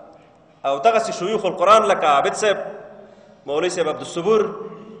 او دغسې شیوخ القرآن لکه عابد صاحب، مولوي صاحب عبدالصبور،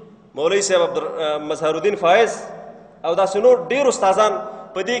 مولوي صاحب مظهر الدین فایز او داسې نور ډېر استادان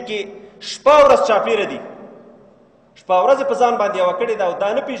په دې کې شپه ورځ چاپېره دي، شپه ورځ په ځان باندې یوه کړې ده او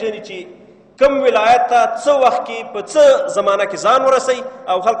دا نه پېژني چې کم ولایت ته څه وخت کې په څه زمانه کې ځان ورسئ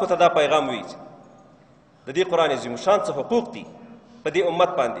او خلکو ته دا پیغام ووایي. د دې قرآن عظیم الشان څه حقوق دي په دې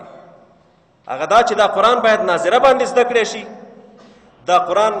امت باندې. هغه دا چې دا قرآن باید ناظره باندې زده کړی شي. دا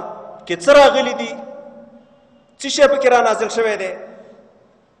قرآن کې څه راغلي دي، څه شی پکې را نازل شوی دی،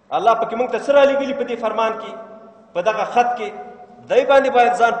 الله پکې موږ ته څه رالیږلي په دې فرمان کې، په دغه خط کې، دی باندې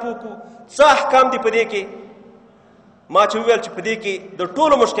باید ځان پوه کړو. څه احکام دي په دې کې. ما چې وویل چې په دې کې د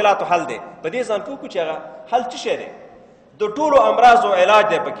ټولو مشکلاتو حل دی، په دې ځان پوه کړو چې هغه حل څه شی دی. د ټولو امراضو علاج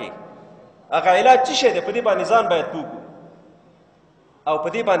دی پکې. هغه علاج څه شی دی، په دې باندې ځان باید پوه کړو او په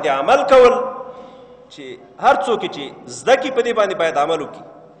دې باندې عمل کول چې هر څوک چې زده کړي په دې باندې باید عمل وکړي.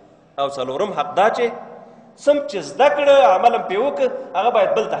 او څلورم حق دا چې سم چې زده کړه عمل هم پرې وکړه هغه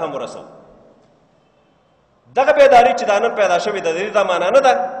باید بل ته هم ورسوو. دغه بیداري چې دا نن پیدا شوې ده، د دې دا معنا نه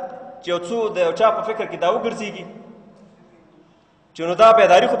ده چې یو څو د یو چا په فکر کې دا وګرځېږي چې نو دا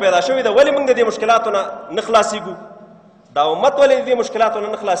بیداري خو پیدا شوې ده، ولې موږ د دې مشکلاتو نه خلاصېږو، دا امت ولې د دې مشکلاتو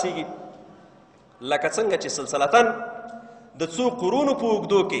نه خلاصېږي. لکه څنګه چې سلسلتاً د څو قرونو په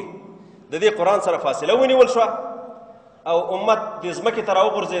اوږدو کې د دې قرآن سره فاصله ونیول شوه او امت دې ځمکې ته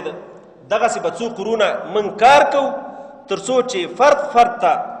راوغورځېده، دغسې به څو قرونه موږ کار کوو تر څو چې فرد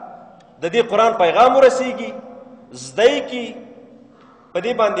ته د دې قرآن پیغام ورسیږي، زده یې کړي، په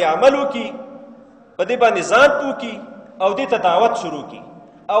دې باندې عمل وکړي، په دې باندې ځان پوه کړي او دې ته دعوت شروع کړي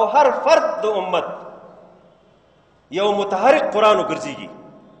او هر فرد د امت یو متحرک قرآن وګرځېږي،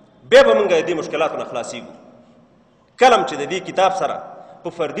 بیا به موږ د دې مشکلاتو نه خلاصېږو. کلم چې د دې کتاب سره په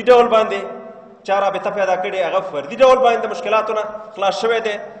فردي ډول باندې چا رابطه پیدا کړې، هغه فردي ډول باندې د مشکلاتو نه خلاص شوی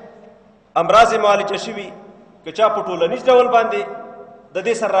دی. امراض یې معالجه شوي، که چا په ټولنیز ډول باندې د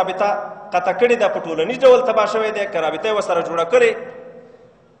دې سره رابطه قطع کړې ده، په ټولنیز ډول تباه شوی دی، که رابطه یې ورسره جوړه کړې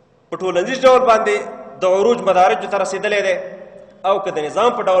په ټولنیز ډول باندې د عروج مدارجو ته رسېدلی دی، او که د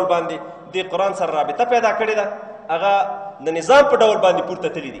نظام په ډول باندې د قرآن سره رابطه پیدا کړې ده، هغه د نظام په ډول باندې پورته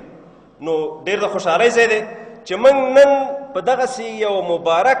تللی دي. نو ډېر د خوشحالۍ ځای دی چې موږ نن په دغسې یو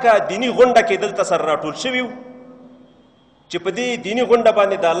مبارکه دیني غونډه کې دلته سره راټول شوي یو چې په دې دیني غونډه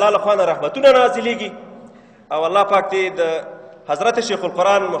باندې د الله له خوا نه رحمتونه نازلېږي او الله پاک دې د حضرت شیخ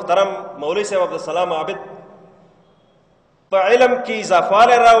القرآن محترم مولوي صاحب عبدالسلام عابد په علم کې اضافه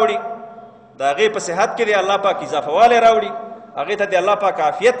والی راوړي، د هغې په صحت کې دې الله پاک اضافه والی راوړي، هغې ته دې الله پاک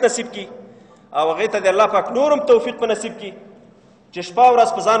عافیت نصیب کړي او هغې ته دې الله پاک نور هم توفیق په نصیب کړي چې شپه ورځ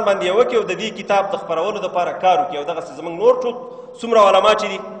په ځان باندې یې وکړي او د دې کتاب د خپرولو دپاره کار وکړي. او دغسې زموږ نور څومره علما چې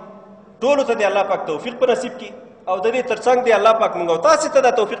دي ټولو ته دې الله پاک توفیق په نصیب کړي او د دې تر څنګ دې الله پاک موږ او تاسې ته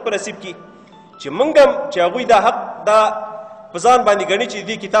دا توفیق په نصیب کړي چې موږ هم چې هغوی دا حق دا په ځان باندې ګڼي چې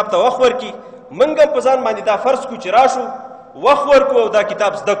دې کتاب ته وخت ورکړي، موږ هم په ځان باندې دا فرض کړو چې راشو وخت ورکړو او دا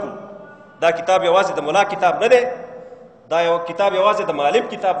کتاب زده کړو. دا کتاب یوازې د ملا کتاب نه دی، دا یو کتاب یوازې د معلم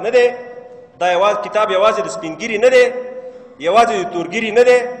کتاب نه دی، دا کتاب یوازې د سپینګیري نه دی، یوازې د تورګیري نه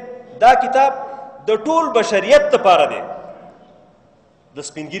دی، دا کتاب د ټول بشریت دپاره دی، د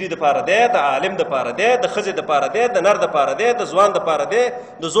سپینګیري دپاره دی، د عالم دپاره دی، د ښځې دپاره دی، د نر دپاره دی، د ځوان دپاره دی،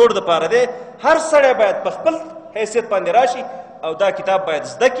 د زوړ دپاره دی. هر سړی باید په خپل حیثیت باندې راشي او دا کتاب باید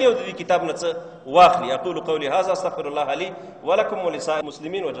زده کړي او د دې کتاب نه څه واخلي. اقول قولي هذا استغفر الله لي ولكم ولسائر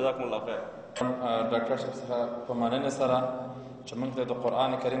المسلمين وجزاكم الله خير. ډاکټر صاحب څخه په مننې سره چې موږ ته د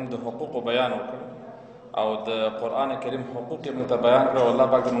قرآن کریم د حقوقو بیان وکړ او د قرآن کریم حقوق یې موږ ته بیان کړه. والله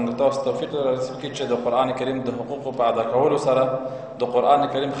پاک دې موږ تاسو توفیق راسي کړي چې د قرآن کریم د حقوقو په ادا کولو سره د قرآن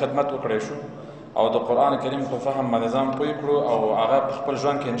کریم خدمت وکړی شو او د قرآن کریم په فهم باندې ځان پوه کړو او هغه په خپل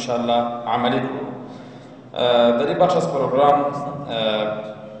ژوند کې انشاءالله عملي کړو. در این بخش از پروگرام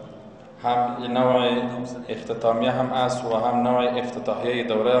هم نوع اختتامیه هم است و هم نوع افتتاحیه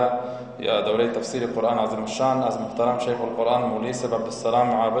دوره یا دوره تفسیر قرآن عظیم الشان از محترم شیخ القرآن مولوی صاحب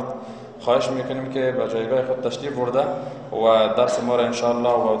عبدالسلام عابد خواهش میکنیم که به جایگاه خود تشریف برده و درس ما را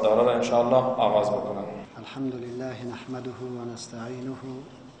انشاءالله و دوره را انشاءالله آغاز بکنند. الحمد لله نحمده ونستعينه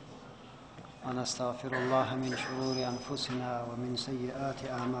ونستغفر الله من شرور أنفسنا ومن سيئات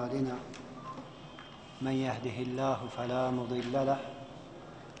أعمالنا، من يهده الله فلا مضل له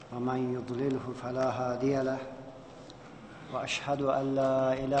ومن يضلله فلا هادي له، وأشهد أن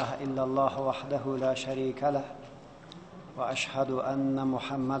لا إله إلا الله وحده لا شريك له، وأشهد أن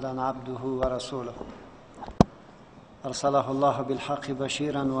محمدًا عبده ورسوله أرسله الله بالحق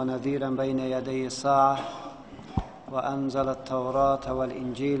بشيرا ونذيرا بين يدي الساعة، وأنزل التوراة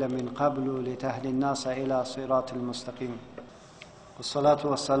والإنجيل من قبل لتهدي الناس إلى صراط المستقيم. والصلاة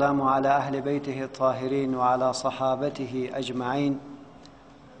والسلام على أهل بيته الطاهرين وعلى صحابته أجمعين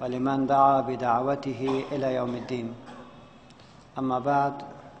ولمن دعا بدعوته إلى يوم الدين. أما بعد،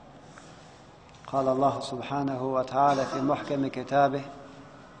 قال الله سبحانه وتعالى في محكم كتابه: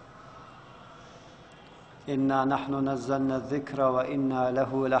 إنا نحن نزلنا الذكر وإنا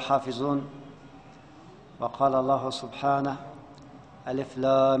له لحافظون. وقال الله سبحانه ألف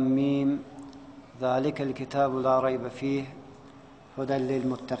لام ميم ذلك الكتاب لا ريب فيه هدى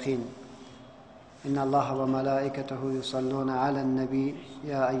للمتقين. إن الله وملائكته يصلون على النبي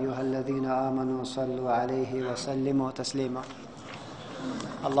يا أيها الذين آمنوا صلوا عليه وسلموا تسليما.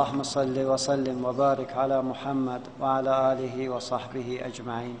 اللهم صل وسلم وبارك على محمد وعلى آله وصحبه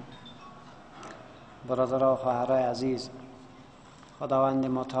أجمعین. برادران و خواهرای عزیز، خداوند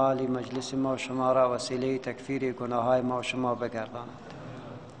متعالی مجلس ما و شما را وسیله تکفیر گناههای ما و شما بگرداند.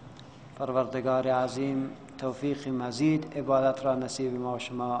 پروردگار عظیم توفیق مزید عبادت را نصیب ما و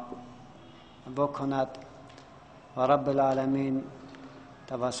شما بکند و رب العالمین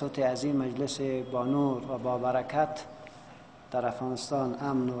توسط عظیم مجلس با نور و با برکت در افغانستان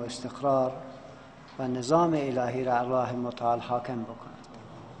امن و استقرار و نظام الهی را الله متعال حاکم بکند.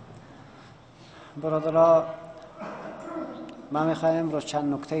 برادرها، ما میخوایم امروز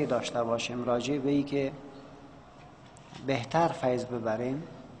چند نکته داشته باشیم راجع به این که بهتر فیض ببریم،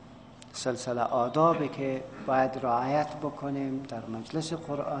 سلسله آدابی که باید رعایت بکنیم در مجلس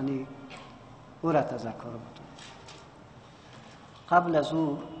قرآنی او را تذکر بدیم. قبل از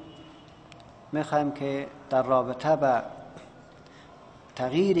او میخوایم که در رابطه به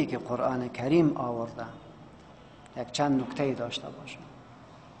تغییری که قرآن کریم آورده یک چند نکته داشته باشیم.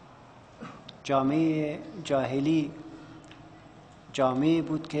 جامعه جاهلی جامعه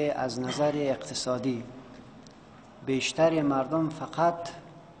بود که از نظر اقتصادی بیشتر مردم فقط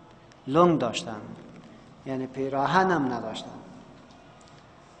لنگ داشتن، یعنی پیراهن هم نداشتن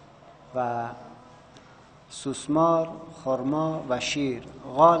و سوسمار، خرما و شیر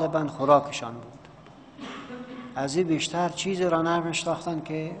غالبا خوراکشان بود. از این بیشتر چیزی را نمی‌شناختند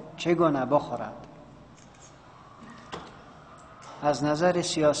که چگونه بخورد. از نظر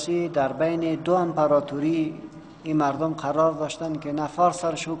سیاسی در بین دو امپراتوری این مردم قرار داشتند که نه فارس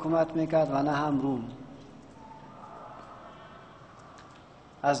سرش حکومت میکرد و نه هم روم.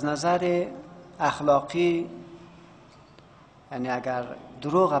 از نظر اخلاقی، یعنی اگر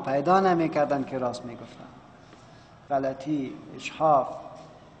دروغ پیدا نمیکردند که راست میگفتند، غلطی، اجحاف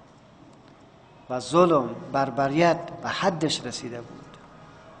و ظلم، بربریت به حدش رسیده بود.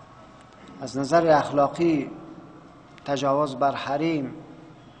 از نظر اخلاقی تجاوز بر حریم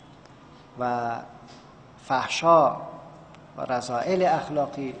و فحشا و رذائل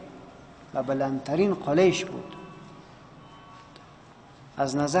اخلاقی و بلندترین قلیش بود.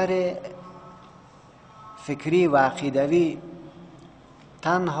 از نظر فکری و عقیدوی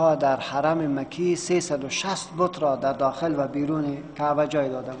تنها در حرم مکی 360 بت را در داخل و بیرون کعبه جای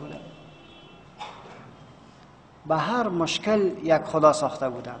داده بودند. به هر مشکل یک خدا ساخته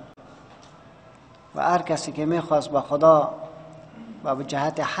بودند و هر کسی که میخواست به خدا و به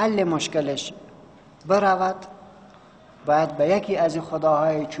جهت حل مشکلش برود باید به یکی از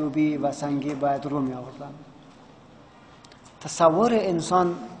خداهای چوبی و سنگی باید رو می آوردن. تصور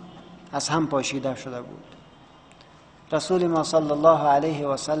انسان از هم پاشیده شده بود. رسول ما صلی الله علیه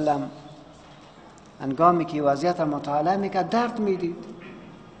و سلم هنگامی که وضعیت مطالعه میکرد درد میدید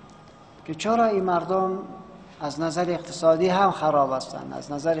که چرا این مردم از نظر اقتصادی هم خراب هستند،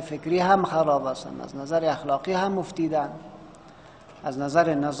 از نظر فکری هم خراب هستند، از نظر اخلاقی هم افتیدند، از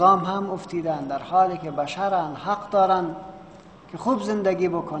نظر نظام هم افتیدند، در حالی که بشران حق دارند که خوب زندگی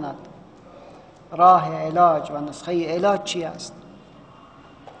بکند. راه علاج و نسخه علاج چی است؟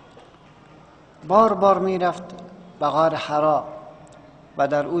 بار بار می رفت به غار حرا و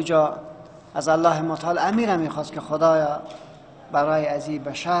در اوجا از الله متعال امیر می خواست که خدایا برای ازی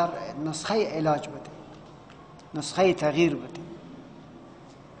بشر نسخه علاج بده، نسخه تغییر بده.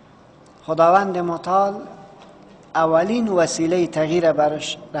 خداوند متعال اولین وسیله تغییر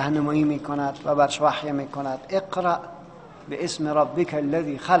برش راهنمایی می کند و برش وحی می کند. اقرأ باسم ربک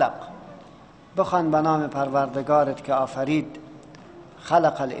الذی خلق، بخوان به نام پروردگارت که آفرید.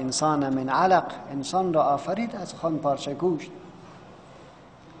 خلق الانسان من علق، انسان را آفرید از خون پارچه گوشت.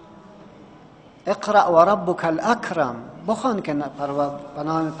 اقرأ و ربک الاکرم، بخوان که به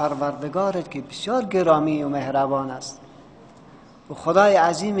نام پروردگارت که بسیار گرامی و مهربان است و خدای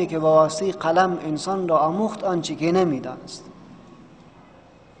عظیمی که با واسطه قلم انسان را آموخت آنچه که نمیدانست.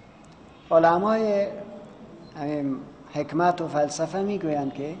 علمای حکمت و فلسفه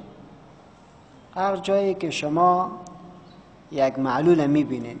میگویند که هر جایی که شما یک معلول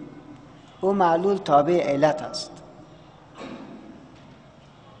میبینید او معلول تابع علت است،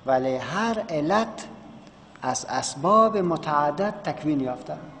 ولی هر علت از اسباب متعدد تکوین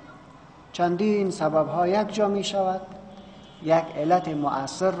یافته. چندین سبب ها یک جا می شود، یک علت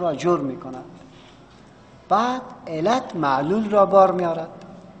مؤثر را جور می کند، بعد علت معلول را بار می آرد.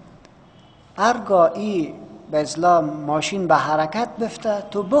 هرگاه این به اصطلاح ماشین به حرکت بفته،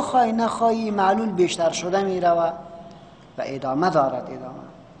 تو بخوای نخوای معلول بیشتر شده می روه و ادامه دارد.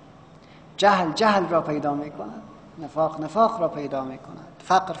 جهل را پیدا می کند، نفاق را پیدا می کند،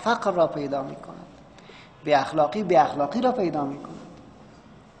 فقر را پیدا می کند، بی اخلاقی را پیدا می کند.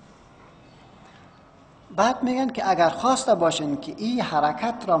 بعد میگن که اگر خواسته باشین که این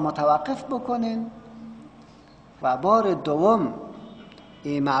حرکت را متوقف بکنین و بار دوم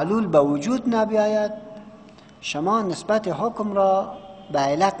این معلول به وجود نبیاید، شما نسبت حکم را به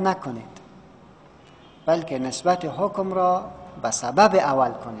علت نکنید، بلکه نسبت حکم را به سبب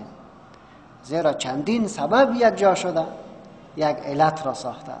اول کنید، زیرا چندین سبب یک جا شده یک علت را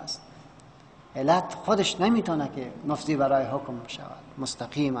ساخته است. علت خودش نمیتونه که مفضی برای حکم شود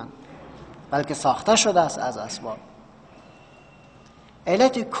مستقیما، بلکه ساخته شده است از اسباب.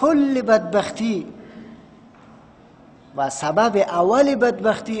 علت کل بدبختی و سبب اول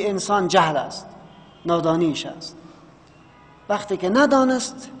بدبختی انسان جهل است، نادانیش است. وقتی که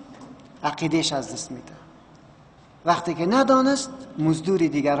ندانست عقیدهش از دست میده، وقتی که ندانست مزدور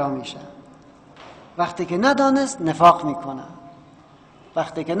دیگران میشه، وقتی که ندانست نفاق میکنه،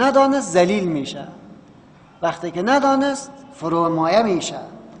 وقتی که ندانست ذلیل میشه، وقتی که ندانست فرومایه میشه،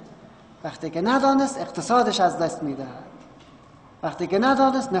 وقتی که ندانست اقتصادش از دست میده، وقتی که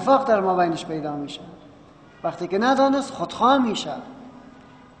ندانست نفاق در مابینش پیدا میشه، وقتی که ندانست خودخواه میشه.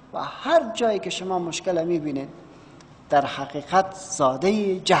 و هر جایی که شما مشکل میبینید در حقیقت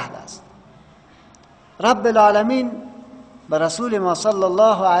زاده جهل است. رب العالمین به رسول ما صلی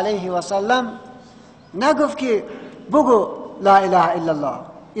الله علیه و سلم نگفت که بگو لا اله الا الله،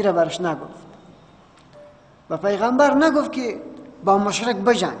 این را برش نگفت. و پیغمبر نگفت که با مشرک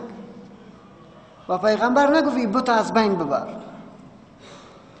بجنگ، و پیغمبر نگفت این بت از بین ببر،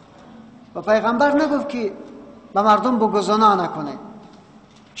 و پیغمبر نگفت که به مردم بگو زنا نکنه،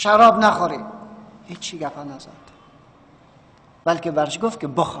 شراب نخوری، هیچی گفت نزد، بلکه برش گفت که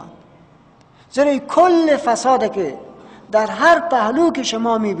بخوان. زیرا کل فساده که در هر پهلو که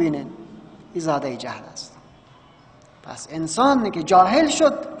شما میبینین این زاده جهل است. پس انسان که جاهل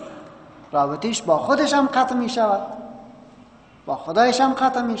شد رابطیش با خودش هم قطع می شود، با خدایش هم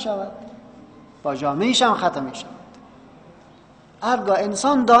قطع می شود، با جامعهش هم قطع می شود. هرگاه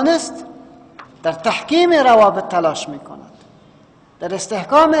انسان دانست در تحکیم روابط تلاش می کند، در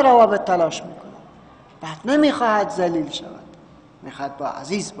استحکام روابط تلاش می کند، بعد نمی خواهد ذلیل شود، می خواهد با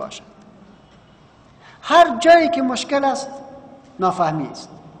عزیز باشد. هر جایی که مشکل است نافهمی است.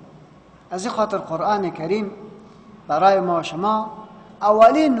 از این خاطر قرآن کریم برای ما شما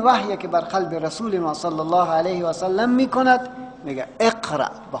اولین وحی که بر قلب رسول ما صلی الله علیه و سلم می کند میگه اقرأ،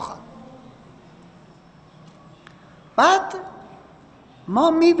 بخوان. بعد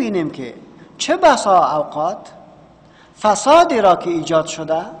ما می بینیم که چه بسا اوقات فسادی را که ایجاد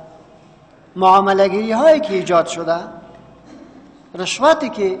شده، معامله‌گیری هایی که ایجاد شده، رشوتی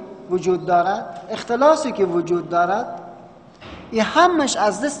که وجود دارد، اختلاسی که وجود دارد، این همش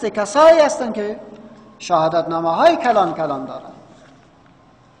از دست کسایی هستند که شهادت نامه های کلان دارند.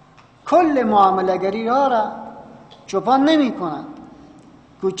 کل معامله‌گری ها را چوپان نمی کنند،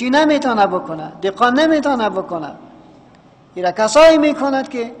 کوچی نمیتونه بکنه، دقیقان نمیتونه بکنه. این را کسایی میکند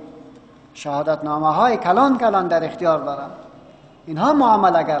که شهادت نامه های کلان در اختیار دارند. اینها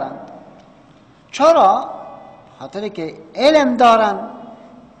معامله گرند. چرا؟ خاطر که علم دارند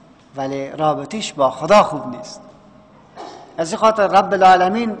ولی رابطیش با خدا خوب نیست. از این خاطر رب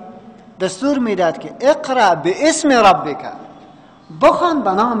العالمین دستور میداد که اقرأ باسم ربک، بخوان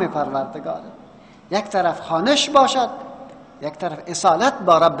به نام پروردگار. یک طرف خوانش باشد، یک طرف اصالت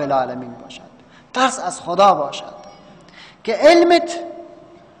با رب العالمین باشد، ترس از خدا باشد که علمت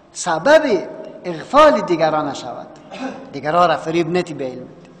سبب اغفال دیگران نشود، دیگران را فریب نتی به علمت،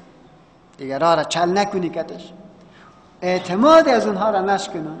 دیگران را چل نکنی کتش، اعتماد از اونها را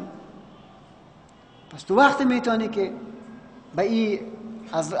نشکنی. پس تو وقت میتونی که به این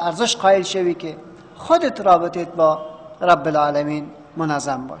ارزش قائل شوی که خودت رابطت با رب العالمین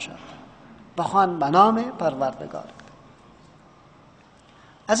منظم باشد. بخوان به نام پروردگار.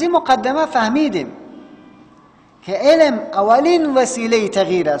 از این مقدمه فهمیدیم که علم اولین وسیله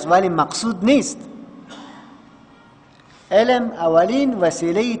تغییر است ولی مقصود نیست. علم اولین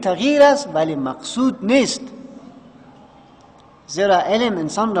وسیله تغییر است ولی مقصود نیست، زیرا علم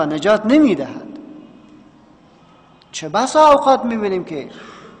انسان را نجات نمیدهد. چه بسا اوقات میبینیم که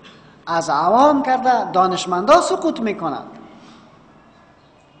از عوام کرده دانشمندا سقوط میکنند.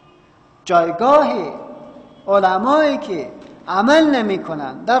 جایگاه علمایی که عمل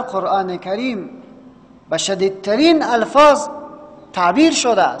نمیکنند در قرآن کریم به شدیدترین الفاظ تعبیر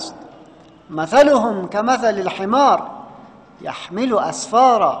شده است. مثلهم کمثل الحمار یحمل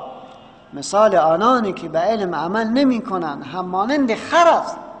اسفارا مثال آنانی که به علم عمل نمی کنند همانند خر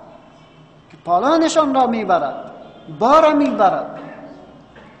است که پالانشان را میبرد، بار میبرد.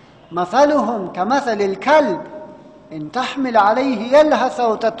 مثلهم كمثل الكلب ان تحمل عليه يلهث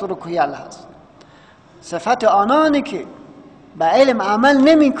او تتركه يلهث. صفت آنانی که به علم عمل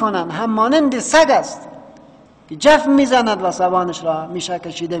نمی کنند همانند سگ است که جف میزند و زبانش را میشه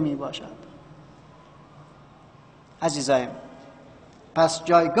کشیده می باشد. عزیزایم، پس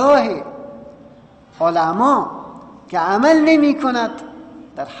جایگاه علما که عمل نمی کند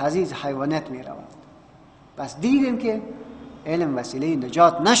در حضیض حیوانات می رود. پس دیدیم که علم وسیله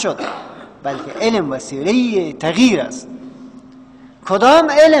نجات نشد، بلکه علم وسیله تغییر است. کدام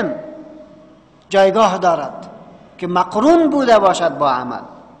علم جایگاه دارد که مقرون بوده باشد با عمل؟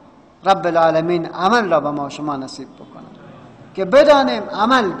 رب العالمین عمل را به ما شما نصیب بکند که بدانیم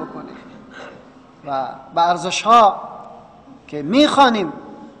عمل بکنیم و به ارزش ها که میخوانیم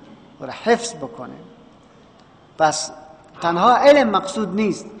و را حفظ بکنیم. پس تنها علم مقصود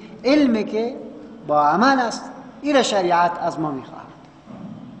نیست، علمی که با عمل است. این شریعت از ما میخواهد.